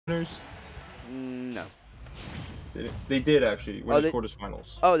winners? No. They did actually. Winners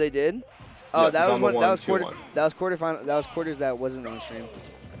quarterfinals. Oh, they did. Oh, Yeah, that was Zomba one. That won was quarter. 2-1. That was quarterfinal. That was quarters that wasn't on stream.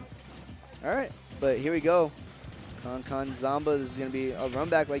 All right, but here we go. ConCon Zomba. This is gonna be a run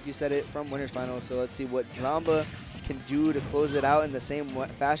back, like you said it, from winners finals. So let's see what Zomba can do to close it out in the same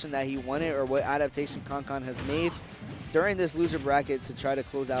fashion that he won it, or what adaptation ConCon has made during this loser bracket to try to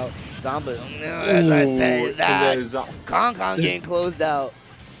close out Zomba. As I say that, ConCon getting closed out.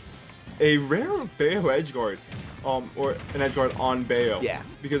 A rare Bayo edge guard, or an edge guard on Bayo. Yeah.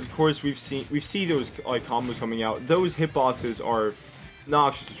 Because of course we see those like combos coming out. Those hitboxes are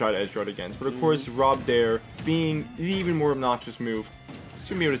obnoxious to try to edge guard against. But of course R.O.B there being the even more obnoxious move, it's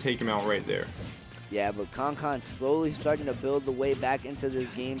gonna be able to take him out right there. Yeah, but ConCon slowly starting to build the way back into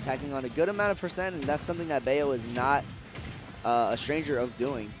this game, tacking on a good amount of percent, and that's something that Bayo is not a stranger of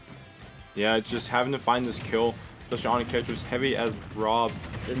doing. Yeah, it's just having to find this kill, especially on a character as heavy as R.O.B.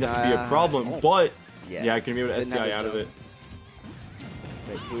 Doesn't have to be a problem, but yeah, I can be able to SDI out of it.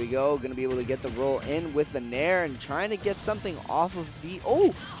 But here we go, gonna be able to get the roll in with the Nair and trying to get something off of the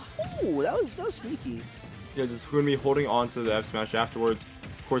that was sneaky. Yeah, just gonna be holding on to the F smash afterwards.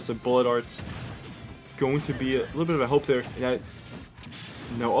 Of course, the bullet art's going to be a little bit of a hope there.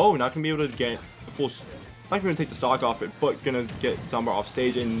 Not gonna be able to get the full. Not gonna take the stock off it, but gonna get Zomba off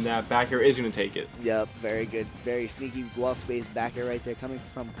stage, and that back air is gonna take it. Yep, very good, very sneaky, well spaced back air right there, coming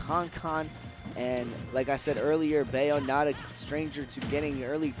from ConCon. And like I said earlier, Bayo not a stranger to getting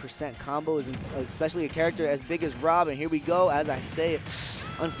early percent combos, and especially a character as big as R.O.B. And here we go, as I say,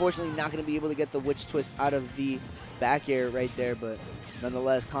 unfortunately not going to be able to get the witch twist out of the back air right there, but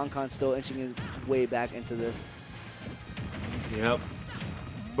nonetheless, ConCon still inching his way back into this. Yep.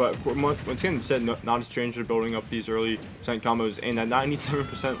 But once again, said not a stranger to building up these early percent combos, and that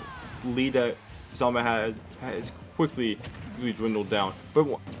 97% lead that Zomba had has quickly dwindled down. But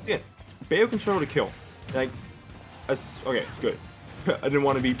yeah, Bayo can struggle to kill. Like, okay, good. I didn't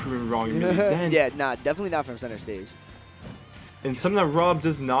want to be proven wrong. Then, yeah, definitely not from center stage. And something that R.O.B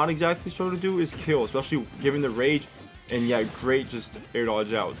does not exactly struggle to do is kill, especially given the rage. And yeah, great just air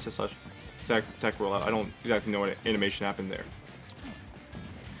dodge out to such tech rollout. I don't exactly know what animation happened there.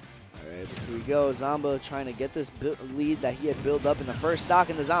 Alright, here we go. Zomba trying to get this lead that he had built up in the first stock,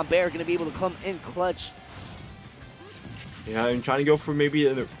 and the Zombear going to be able to come in clutch. Yeah, I'm trying to go for maybe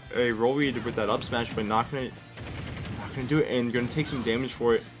a roll read with that up smash, but not gonna do it, and gonna take some damage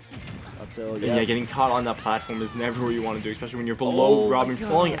for it. Yeah, getting caught on that platform is never what you want to do, especially when you're below R.O.B and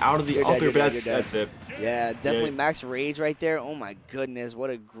falling out of the upper. But that's it. Yeah, definitely max rage right there. Oh my goodness,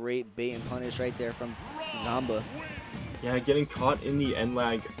 what a great bait and punish right there from Zomba. Yeah, getting caught in the end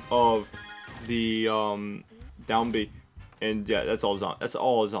lag of the down B, and yeah, that's all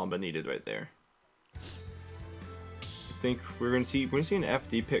Zomba needed right there. I think we're gonna see an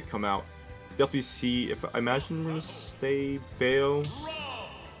FD pick come out. Definitely see if I imagine we're gonna stay Bayo.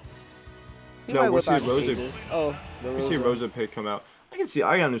 No, we'll see a Rosa pick come out. I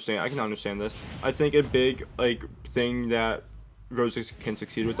can understand this. I think a big thing that Rosa can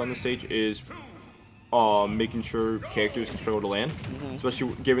succeed with on the stage is making sure characters can struggle to land,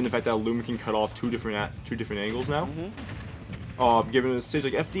 especially given the fact that Luma can cut off two different angles now. Given a stage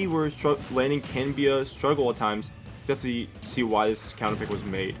like FD where landing can be a struggle at times, definitely see why this counter pick was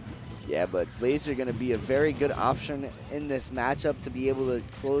made. Yeah, but Laser going to be a very good option in this matchup to be able to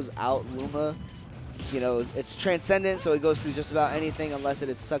close out Luma. You know, it's transcendent, so it goes through just about anything unless it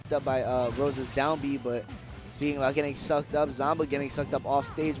is sucked up by Rosa's down B. But speaking about getting sucked up, Zomba getting sucked up off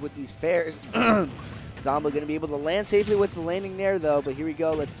stage with these fairs. Zomba going to be able to land safely with the landing there, though. But here we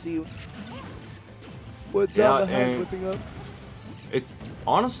go. Let's see what Zomba has whipping up. It's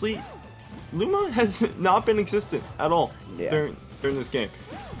honestly, Luma has not been consistent at all during this game.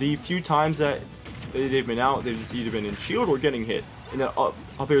 The few times that they've been out, they've just either been in shield or getting hit. And that up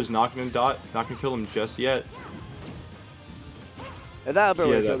air is not going to kill him just yet. If that up air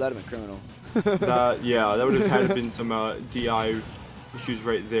would have killed, that would have been criminal. Yeah, that would have had been some DI issues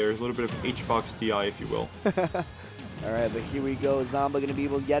right there. A little bit of H-box DI, if you will. Alright, but here we go. Zomba going to be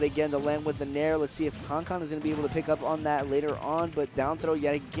able yet again to land with the Nair. Let's see if ConCon is going to be able to pick up on that later on. But down throw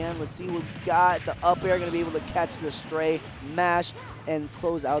yet again. Let's see what we got. The up air going to be able to catch the stray, mash, and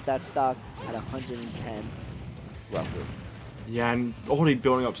close out that stock at 110, roughly. Yeah, and already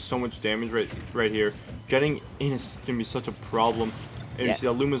building up so much damage right here. Getting in is going to be such a problem. And you see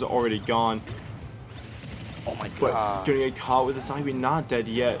that Luma's already gone. Oh my god. But gonna get caught with this Ivy, not dead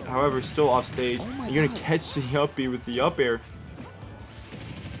yet. However, still off stage. You're gonna catch the up B with the up air.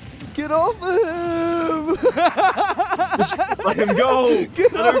 Get off of him! Let him go!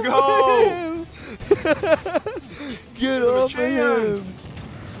 Let him go! Get off of him!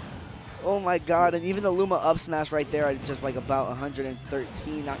 Oh my god, and even the Luma up smash right there at just like about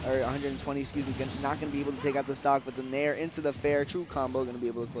 113 or 120, excuse me, not going to be able to take out the stock, but the Nair into the fair, true combo, going to be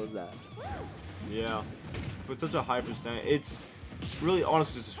able to close that. Yeah, but such a high percent. It's really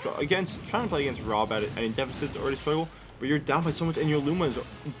honestly just trying to play against R.O.B at any deficit's already struggle, but you're down by so much and your Luma is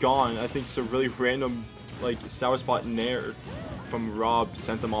gone. I think it's a really random like sour spot Nair from R.O.B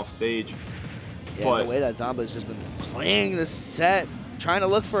sent them off stage. Yeah, but the way that Zomba's just been playing the set, trying to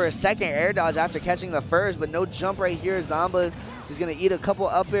look for a second air dodge after catching the first, but no jump right here. Zomba just going to eat a couple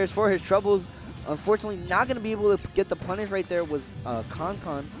up airs for his troubles. Unfortunately, not going to be able to get the punish right there was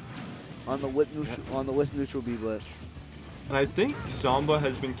ConCon on the whip neutral B, but. And I think Zomba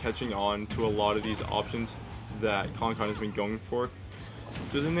has been catching on to a lot of these options that ConCon has been going for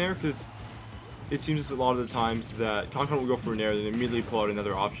to the Nair, because it seems a lot of the times that ConCon will go for a Nair and then immediately pull out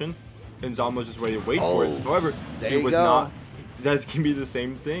another option, and Zomba's just ready to wait for it. However, it was not. That can be the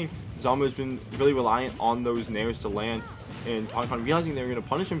same thing. Zomba has been really reliant on those Nairs to land, and ConCon realizing they were going to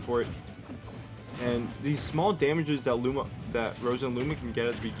punish him for it. And these small damages that Rosa and Luma can get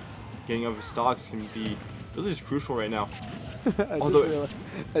at the beginning of his stocks can be really just crucial right now. I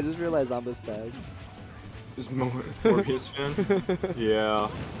just realized Zomba's tag. Is Morbius fan? Yeah.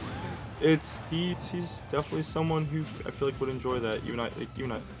 He's definitely someone who I feel like would enjoy that, even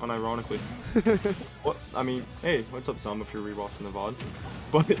unironically. What I mean, hey, what's up, Zomba, if you're rewatching the VOD?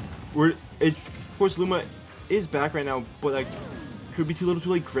 But of course, Luma is back right now, but like, could be too little, too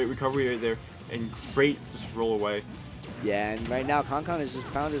late. Great recovery right there, and great just roll away. Yeah, and right now, ConCon has just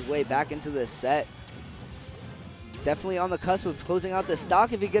found his way back into this set. Definitely on the cusp of closing out the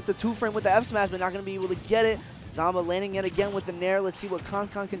stock if he gets the 2-frame with the F smash, but not going to be able to get it. Zomba landing it again with the Nair. Let's see what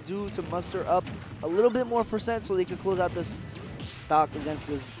ConCon can do to muster up a little bit more percent so they can close out this stock against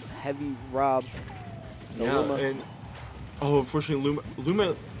this heavy R.O.B. Yeah, Luma. And unfortunately,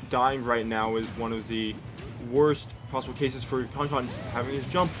 Luma dying right now is one of the worst possible cases for ConCon having his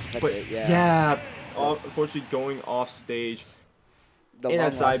jump. That's it, yeah. Unfortunately, going off stage in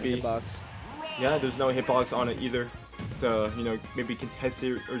that side B. Hitbox. Yeah, there's no hitbox on it either to, maybe contest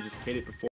it or just hit it before.